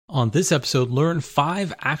On this episode, learn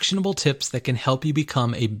 5 actionable tips that can help you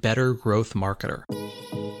become a better growth marketer.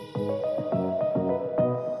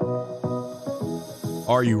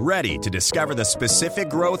 Are you ready to discover the specific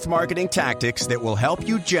growth marketing tactics that will help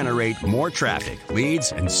you generate more traffic,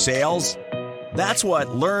 leads, and sales? That's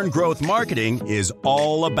what Learn Growth Marketing is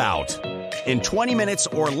all about. In 20 minutes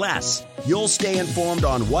or less, you'll stay informed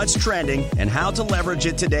on what's trending and how to leverage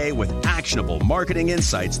it today with actionable marketing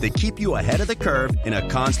insights that keep you ahead of the curve in a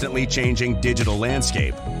constantly changing digital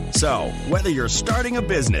landscape. So, whether you're starting a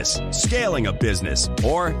business, scaling a business,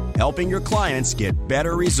 or helping your clients get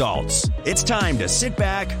better results, it's time to sit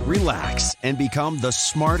back, relax, and become the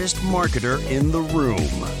smartest marketer in the room.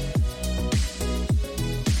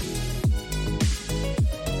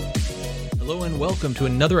 Hello and welcome to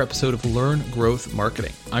another episode of Learn Growth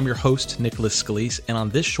Marketing. I'm your host, Nicholas Scalise, and on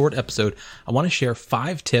this short episode, I want to share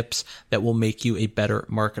 5 tips that will make you a better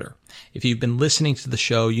marketer. If you've been listening to the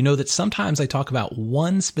show, you know that sometimes I talk about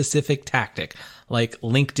one specific tactic, like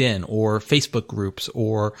LinkedIn or Facebook groups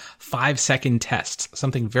or 5-second tests,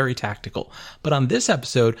 something very tactical. But on this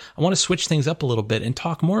episode, I want to switch things up a little bit and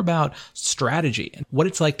talk more about strategy and what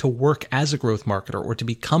it's like to work as a growth marketer or to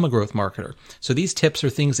become a growth marketer. So these tips are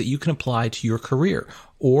things that you can apply to your career.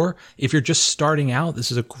 Or if you're just starting out,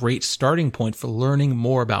 this is a great starting point for learning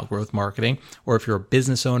more about growth marketing. Or if you're a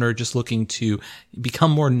business owner just looking to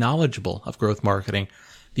become more knowledgeable of growth marketing,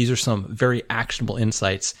 these are some very actionable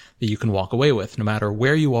insights that you can walk away with no matter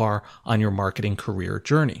where you are on your marketing career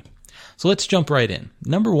journey. So let's jump right in.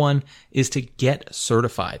 Number 1 is to get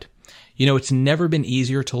certified. You know, it's never been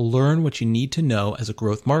easier to learn what you need to know as a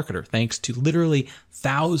growth marketer, thanks to literally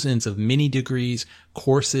thousands of mini degrees,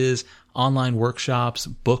 courses, online workshops,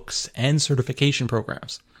 books, and certification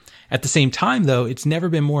programs. At the same time, though, it's never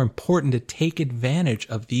been more important to take advantage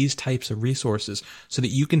of these types of resources so that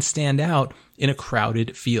you can stand out in a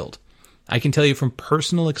crowded field. I can tell you from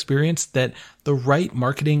personal experience that the right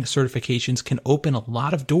marketing certifications can open a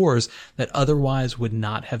lot of doors that otherwise would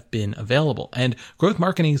not have been available. And growth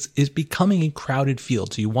marketing is becoming a crowded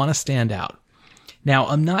field, so you want to stand out. Now,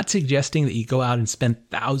 I'm not suggesting that you go out and spend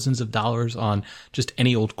thousands of dollars on just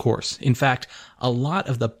any old course. In fact, a lot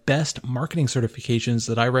of the best marketing certifications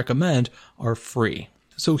that I recommend are free.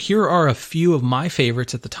 So here are a few of my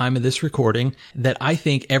favorites at the time of this recording that I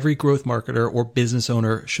think every growth marketer or business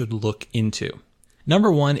owner should look into.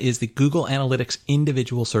 Number 1 is the Google Analytics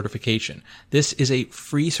Individual Certification. This is a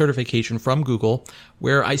free certification from Google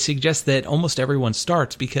where I suggest that almost everyone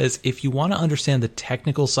starts because if you want to understand the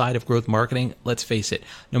technical side of growth marketing, let's face it,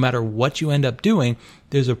 no matter what you end up doing,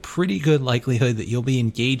 there's a pretty good likelihood that you'll be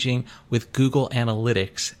engaging with Google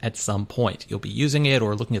Analytics at some point. You'll be using it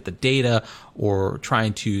or looking at the data or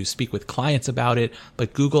trying to speak with clients about it,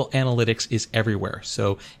 but Google Analytics is everywhere,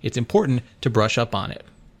 so it's important to brush up on it.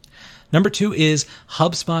 Number 2 is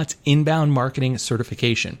HubSpot's Inbound Marketing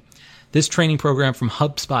Certification. This training program from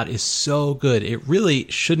HubSpot is so good. It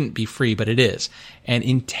really shouldn't be free, but it is. And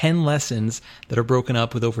in 10 lessons that are broken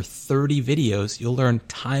up with over 30 videos, you'll learn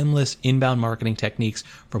timeless inbound marketing techniques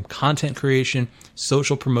from content creation,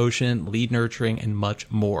 social promotion, lead nurturing, and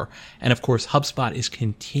much more. And of course, HubSpot is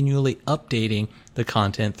continually updating the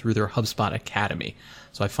content through their HubSpot Academy.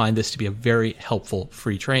 So I find this to be a very helpful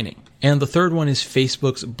free training. And the third one is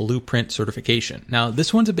Facebook's Blueprint Certification. Now,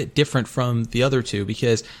 this one's a bit different from the other two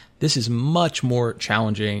because this is much more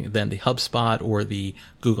challenging than the HubSpot or the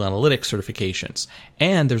Google Analytics certifications.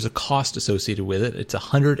 And there's a cost associated with it. It's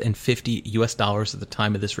 $150 at the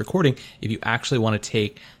time of this recording if you actually want to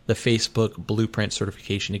take the Facebook Blueprint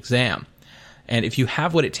Certification exam. And if you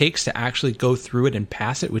have what it takes to actually go through it and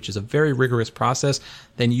pass it, which is a very rigorous process,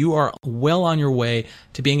 then you are well on your way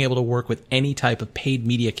to being able to work with any type of paid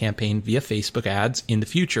media campaign via Facebook ads in the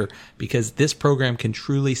future, because this program can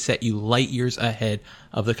truly set you light years ahead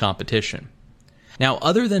of the competition. Now,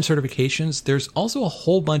 other than certifications, there's also a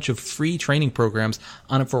whole bunch of free training programs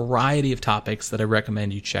on a variety of topics that I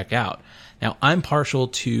recommend you check out. Now, I'm partial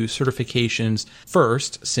to certifications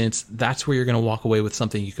first, since that's where you're going to walk away with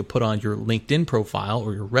something you could put on your LinkedIn profile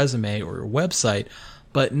or your resume or your website.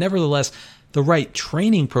 But nevertheless, the right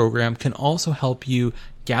training program can also help you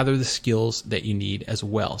gather the skills that you need as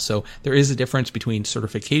well. So there is a difference between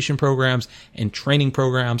certification programs and training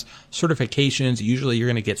programs. Certifications, usually you're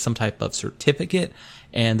going to get some type of certificate,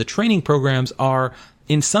 and the training programs are,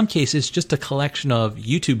 in some cases, just a collection of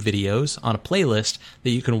YouTube videos on a playlist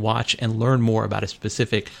that you can watch and learn more about a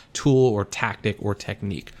specific tool or tactic or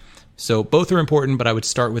technique. So both are important, but I would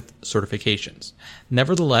start with certifications.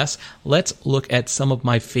 Nevertheless, let's look at some of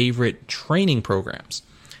my favorite training programs.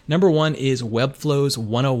 Number 1 is Webflow's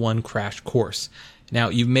 101 Crash Course. Now,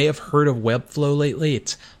 you may have heard of Webflow lately.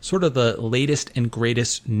 It's sort of the latest and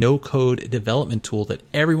greatest no-code development tool that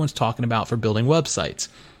everyone's talking about for building websites.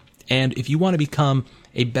 And if you want to become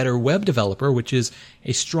a better web developer, which is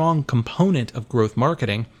a strong component of growth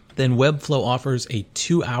marketing, then Webflow offers a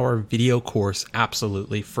 2-hour video course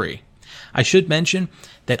absolutely free. I should mention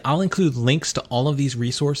that I'll include links to all of these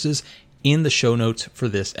resources in the show notes for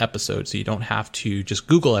this episode, so you don't have to just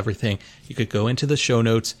Google everything. You could go into the show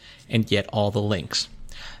notes and get all the links.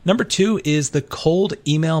 Number 2 is the Cold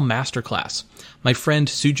Email Masterclass. My friend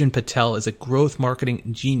Sujin Patel is a growth marketing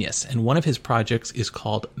genius, and one of his projects is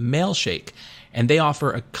called Mailshake, and they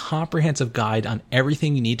offer a comprehensive guide on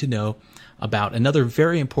everything you need to know about another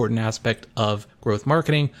very important aspect of growth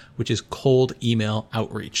marketing, which is cold email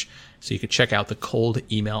outreach. So you could check out the Cold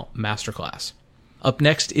Email Masterclass. Up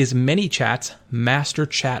next is ManyChat's Master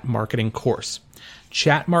Chat Marketing course.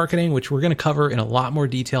 Chat marketing, which we're going to cover in a lot more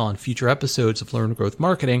detail on future episodes of Learn Growth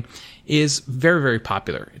Marketing, is very, very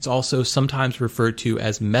popular. It's also sometimes referred to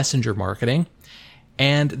as messenger marketing.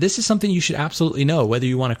 And this is something you should absolutely know, whether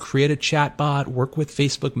you want to create a chatbot, work with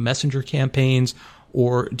Facebook Messenger campaigns,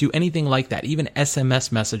 or do anything like that, even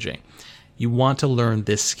SMS messaging. You want to learn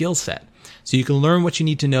this skill set. So you can learn what you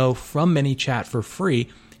need to know from ManyChat for free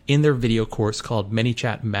in their video course called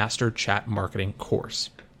ManyChat Master Chat Marketing course.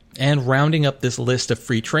 And rounding up this list of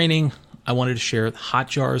free training, I wanted to share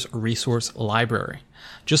Hotjar's resource library.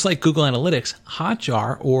 Just like Google Analytics,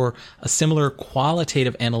 Hotjar, or a similar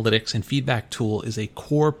qualitative analytics and feedback tool, is a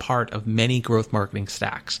core part of many growth marketing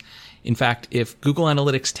stacks. In fact, if Google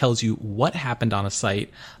Analytics tells you what happened on a site,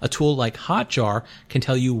 a tool like Hotjar can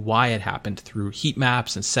tell you why it happened through heat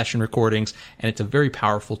maps and session recordings, and it's a very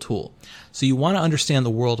powerful tool. So you want to understand the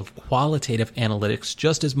world of qualitative analytics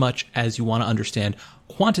just as much as you want to understand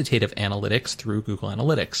quantitative analytics through Google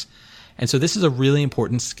Analytics. And so this is a really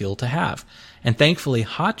important skill to have. And thankfully,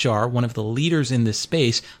 Hotjar, one of the leaders in this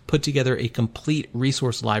space, put together a complete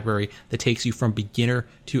resource library that takes you from beginner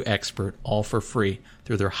to expert, all for free,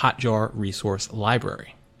 through their Hotjar resource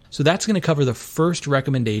library. So that's going to cover the first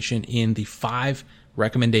recommendation in the 5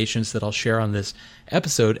 recommendations that I'll share on this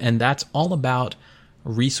episode, and that's all about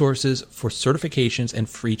resources for certifications and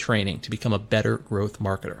free training to become a better growth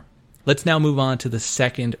marketer. Let's now move on to the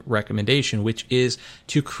second recommendation, which is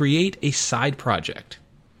to create a side project.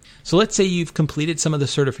 So let's say you've completed some of the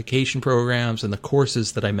certification programs and the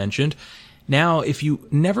courses that I mentioned. Now, if you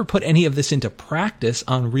never put any of this into practice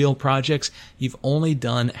on real projects, you've only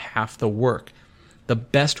done half the work. The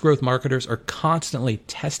best growth marketers are constantly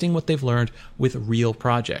testing what they've learned with real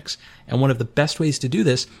projects. And one of the best ways to do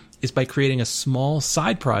this is by creating a small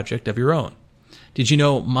side project of your own. Did you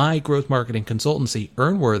know my growth marketing consultancy,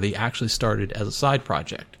 Earnworthy, actually started as a side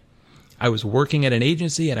project? I was working at an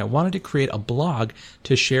agency and I wanted to create a blog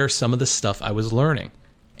to share some of the stuff I was learning.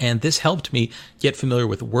 And this helped me get familiar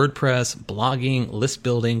with WordPress, blogging, list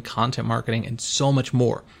building, content marketing, and so much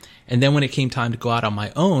more. And then when it came time to go out on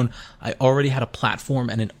my own, I already had a platform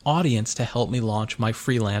and an audience to help me launch my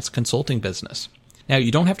freelance consulting business. Now,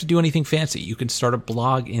 you don't have to do anything fancy. You can start a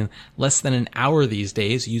blog in less than an hour these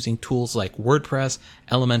days using tools like WordPress,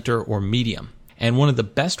 Elementor, or Medium. And one of the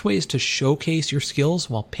best ways to showcase your skills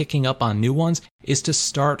while picking up on new ones is to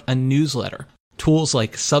start a newsletter. Tools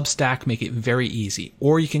like Substack make it very easy.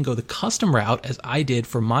 Or you can go the custom route, as I did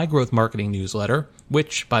for my growth marketing newsletter,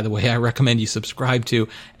 which, by the way, I recommend you subscribe to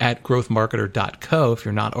at growthmarketer.co if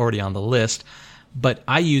you're not already on the list. But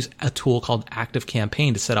I use a tool called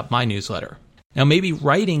ActiveCampaign to set up my newsletter. Now, maybe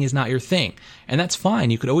writing is not your thing, and that's fine.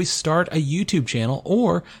 You could always start a YouTube channel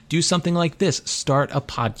or do something like this, start a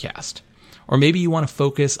podcast. Or maybe you want to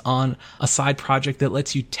focus on a side project that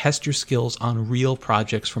lets you test your skills on real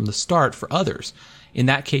projects from the start for others. In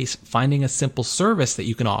that case, finding a simple service that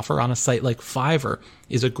you can offer on a site like Fiverr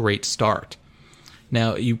is a great start.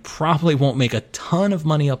 Now, you probably won't make a ton of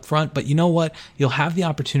money up front, but you know what? You'll have the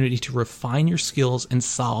opportunity to refine your skills and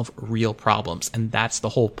solve real problems, and that's the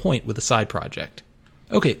whole point with a side project.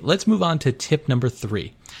 Okay, let's move on to tip number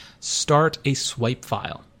 3. Start a swipe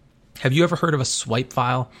file. Have you ever heard of a swipe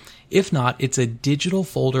file? If not, it's a digital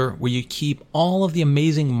folder where you keep all of the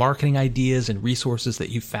amazing marketing ideas and resources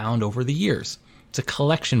that you've found over the years. It's a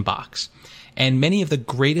collection box, and many of the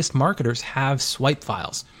greatest marketers have swipe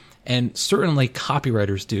files. And certainly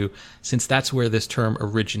copywriters do, since that's where this term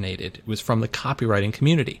originated. It was from the copywriting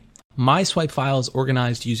community. My swipe file is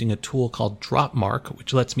organized using a tool called Dropmark,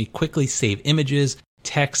 which lets me quickly save images,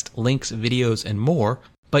 text, links, videos, and more.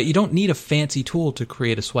 But you don't need a fancy tool to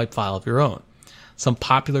create a swipe file of your own. Some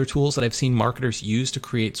popular tools that I've seen marketers use to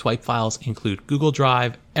create swipe files include Google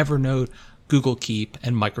Drive, Evernote, Google Keep,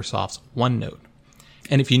 and Microsoft's OneNote.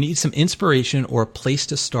 And if you need some inspiration or a place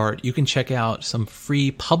to start, you can check out some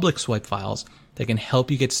free public swipe files that can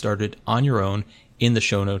help you get started on your own in the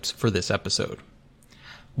show notes for this episode.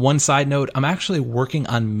 One side note, I'm actually working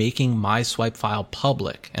on making my swipe file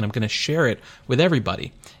public, and I'm going to share it with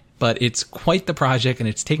everybody. But it's quite the project and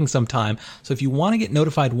it's taking some time. So if you want to get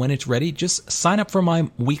notified when it's ready, just sign up for my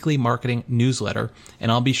weekly marketing newsletter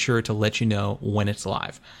and I'll be sure to let you know when it's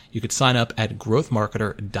live. You could sign up at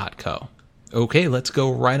growthmarketer.co. Okay, let's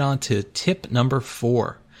go right on to tip number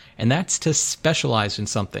 4, and that's to specialize in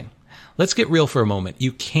something. Let's get real for a moment.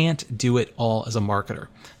 You can't do it all as a marketer.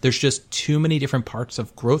 There's just too many different parts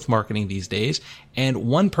of growth marketing these days, and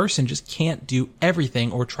one person just can't do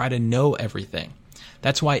everything or try to know everything.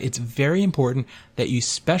 That's why it's very important that you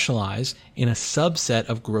specialize in a subset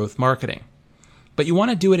of growth marketing. But you want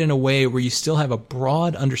to do it in a way where you still have a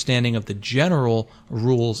broad understanding of the general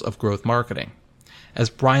rules of growth marketing. As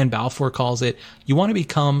Brian Balfour calls it, you want to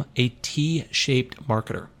become a T-shaped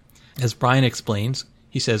marketer. As Brian explains,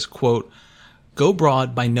 he says, quote, "Go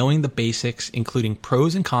broad by knowing the basics, including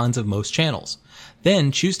pros and cons of most channels.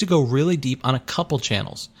 Then choose to go really deep on a couple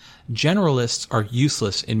channels. Generalists are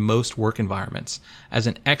useless in most work environments. As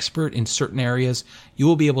an expert in certain areas, you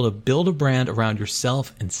will be able to build a brand around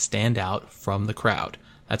yourself and stand out from the crowd."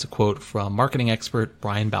 That's a quote from marketing expert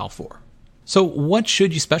Brian Balfour. So what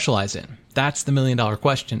should you specialize in? That's the million-dollar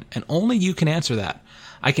question, and only you can answer that.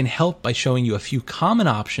 I can help by showing you a few common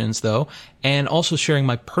options, though, and also sharing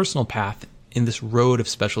my personal path in this road of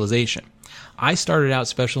specialization. I started out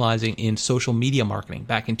specializing in social media marketing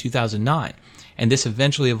back in 2009, and this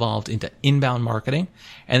eventually evolved into inbound marketing.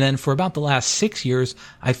 And then for about the last 6 years,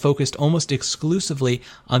 I focused almost exclusively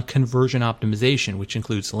on conversion optimization, which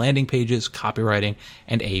includes landing pages, copywriting,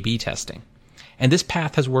 and A/B testing. And this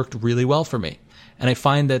path has worked really well for me. And I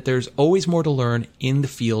find that there's always more to learn in the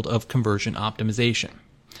field of conversion optimization.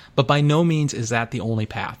 But by no means is that the only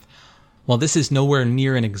path. While this is nowhere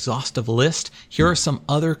near an exhaustive list, here are some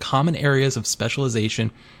other common areas of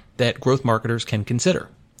specialization that growth marketers can consider.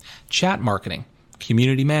 Chat marketing,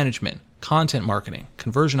 community management, content marketing,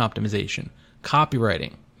 conversion optimization,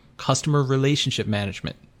 copywriting, customer relationship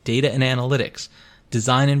management, data and analytics,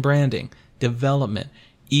 design and branding, development,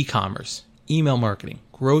 e-commerce, email marketing,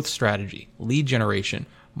 growth strategy, lead generation,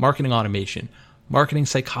 marketing automation, marketing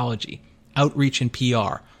psychology, outreach and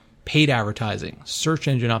PR, paid advertising, search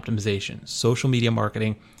engine optimization, social media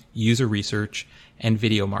marketing, user research, and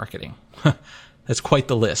video marketing. That's quite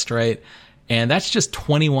the list, right? And that's just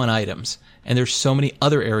 21 items. And there's so many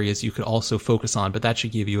other areas you could also focus on, but that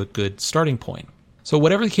should give you a good starting point. So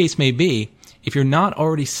whatever the case may be, if you're not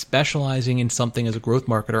already specializing in something as a growth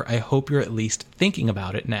marketer, I hope you're at least thinking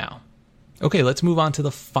about it now. Okay, let's move on to the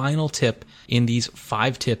final tip in these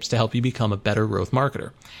 5 tips to help you become a better growth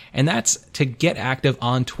marketer. And that's to get active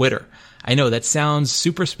on Twitter. I know that sounds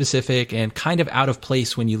super specific and kind of out of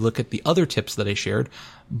place when you look at the other tips that I shared,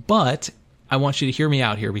 but I want you to hear me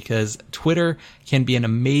out here because Twitter can be an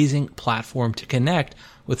amazing platform to connect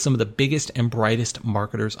with some of the biggest and brightest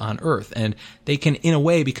marketers on earth, and they can, in a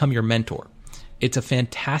way, become your mentor. It's a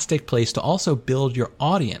fantastic place to also build your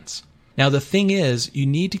audience. Now, the thing is, you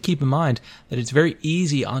need to keep in mind that it's very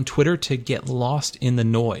easy on Twitter to get lost in the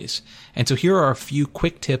noise. And so here are a few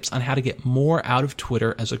quick tips on how to get more out of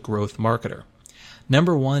Twitter as a growth marketer.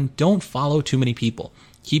 Number 1, don't follow too many people.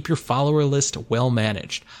 Keep your follower list well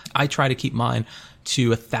managed. I try to keep mine to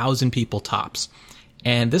 1,000 people tops.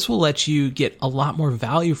 And this will let you get a lot more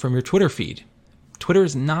value from your Twitter feed. Twitter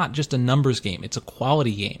is not just a numbers game, it's a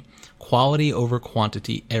quality game. Quality over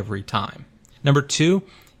quantity every time. Number 2,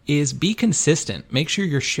 is be consistent. Make sure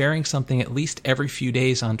you're sharing something at least every few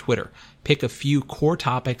days on Twitter. Pick a few core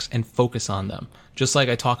topics and focus on them, just like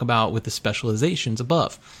I talk about with the specializations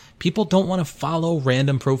above. People don't want to follow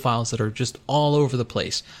random profiles that are just all over the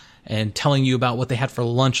place and telling you about what they had for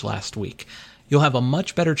lunch last week. You'll have a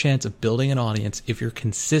much better chance of building an audience if you're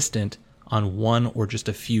consistent on one or just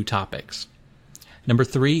a few topics. Number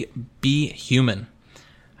 3, be human.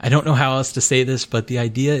 I don't know how else to say this, but the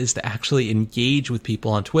idea is to actually engage with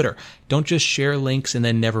people on Twitter. Don't just share links and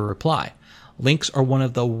then never reply. Links are one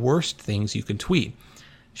of the worst things you can tweet.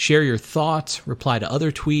 Share your thoughts, reply to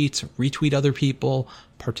other tweets, retweet other people,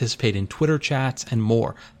 participate in Twitter chats, and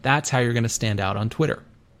more. That's how you're going to stand out on Twitter.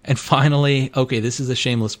 And finally, okay, this is a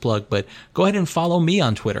shameless plug, but go ahead and follow me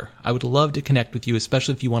on Twitter. I would love to connect with you,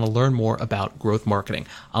 especially if you want to learn more about growth marketing.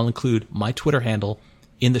 I'll include my Twitter handle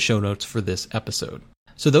in the show notes for this episode.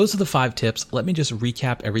 So those are the 5 tips. Let me just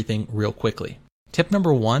recap everything real quickly. Tip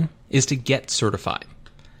number 1 is to get certified.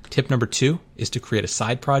 Tip number 2 is to create a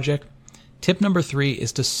side project. Tip number 3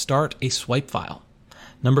 is to start a swipe file.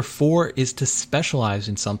 Number 4 is to specialize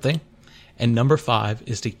in something. And number 5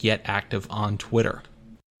 is to get active on Twitter.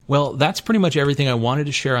 Well, that's pretty much everything I wanted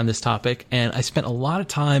to share on this topic, and I spent a lot of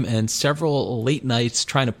time and several late nights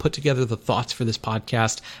trying to put together the thoughts for this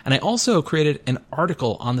podcast, and I also created an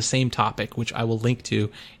article on the same topic, which I will link to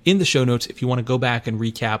in the show notes if you want to go back and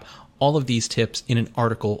recap all of these tips in an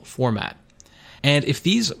article format. And if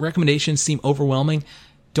these recommendations seem overwhelming,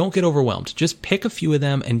 don't get overwhelmed. Just pick a few of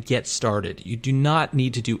them and get started. You do not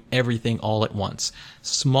need to do everything all at once.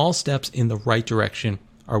 Small steps in the right direction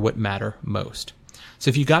are what matter most. So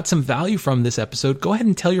if you got some value from this episode, go ahead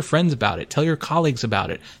and tell your friends about it. Tell your colleagues about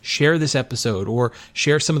it. Share this episode or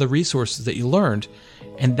share some of the resources that you learned.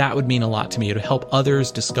 And that would mean a lot to me. It would help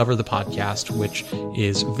others discover the podcast, which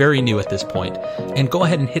is very new at this point. And go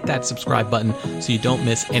ahead and hit that subscribe button so you don't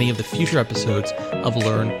miss any of the future episodes of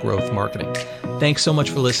Learn Growth Marketing. Thanks so much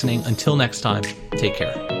for listening. Until next time, take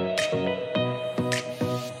care.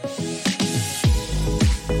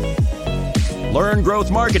 Learn Growth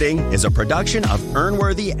Marketing is a production of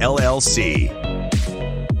Earnworthy LLC.